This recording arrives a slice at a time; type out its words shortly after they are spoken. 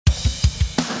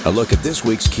A look at this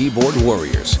week's keyboard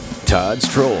warriors, Todd's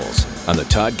Trolls, on the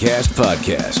Toddcast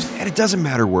podcast. And it doesn't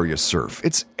matter where you surf.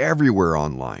 It's everywhere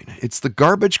online. It's the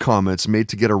garbage comments made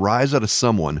to get a rise out of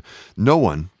someone. No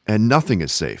one and nothing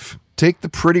is safe. Take the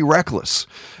Pretty Reckless.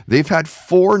 They've had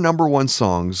 4 number 1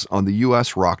 songs on the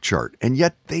US rock chart, and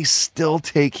yet they still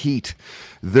take heat.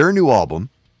 Their new album,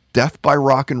 Death by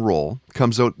Rock and Roll,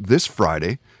 comes out this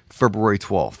Friday, February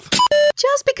 12th.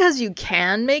 Just because you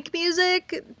can make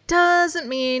music doesn't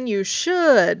mean you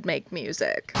should make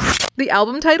music. The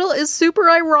album title is super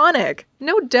ironic.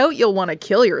 No doubt you'll want to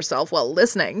kill yourself while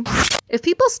listening. If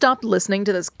people stopped listening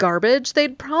to this garbage,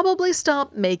 they'd probably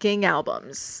stop making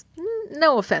albums.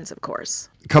 No offense, of course.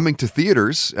 Coming to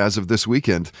theaters as of this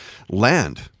weekend,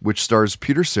 Land, which stars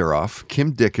Peter Saroff,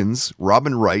 Kim Dickens,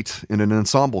 Robin Wright, in an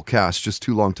ensemble cast just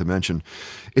too long to mention.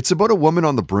 It's about a woman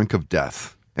on the brink of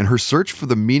death and her search for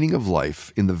the meaning of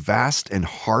life in the vast and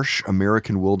harsh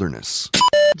American wilderness.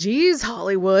 Geez,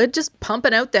 Hollywood, just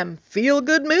pumping out them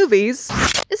feel-good movies.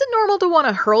 Is it normal to want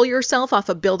to hurl yourself off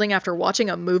a building after watching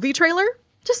a movie trailer?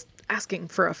 Just asking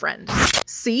for a friend.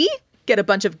 See? Get a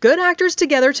bunch of good actors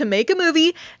together to make a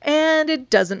movie, and it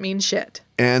doesn't mean shit.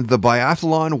 And the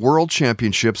Biathlon World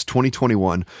Championships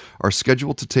 2021 are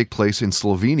scheduled to take place in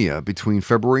Slovenia between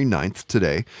February 9th,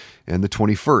 today, and the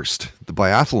 21st. The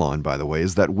biathlon, by the way,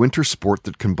 is that winter sport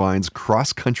that combines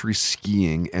cross-country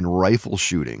skiing and rifle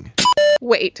shooting.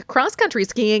 Wait, cross-country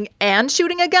skiing and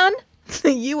shooting a gun?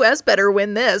 The US better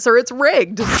win this, or it's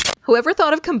rigged. Whoever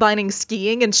thought of combining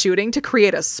skiing and shooting to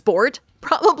create a sport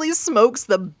probably smokes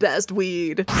the best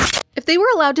weed. If they were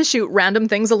allowed to shoot random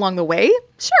things along the way,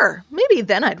 sure, maybe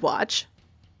then I'd watch.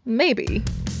 Maybe.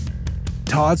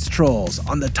 Todd's Trolls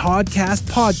on the Toddcast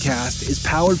podcast is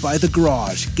powered by The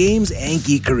Garage, Games and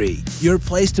Geekery, your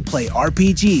place to play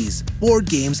RPGs, board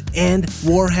games, and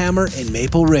Warhammer in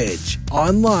Maple Ridge.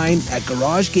 Online at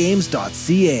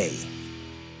garagegames.ca.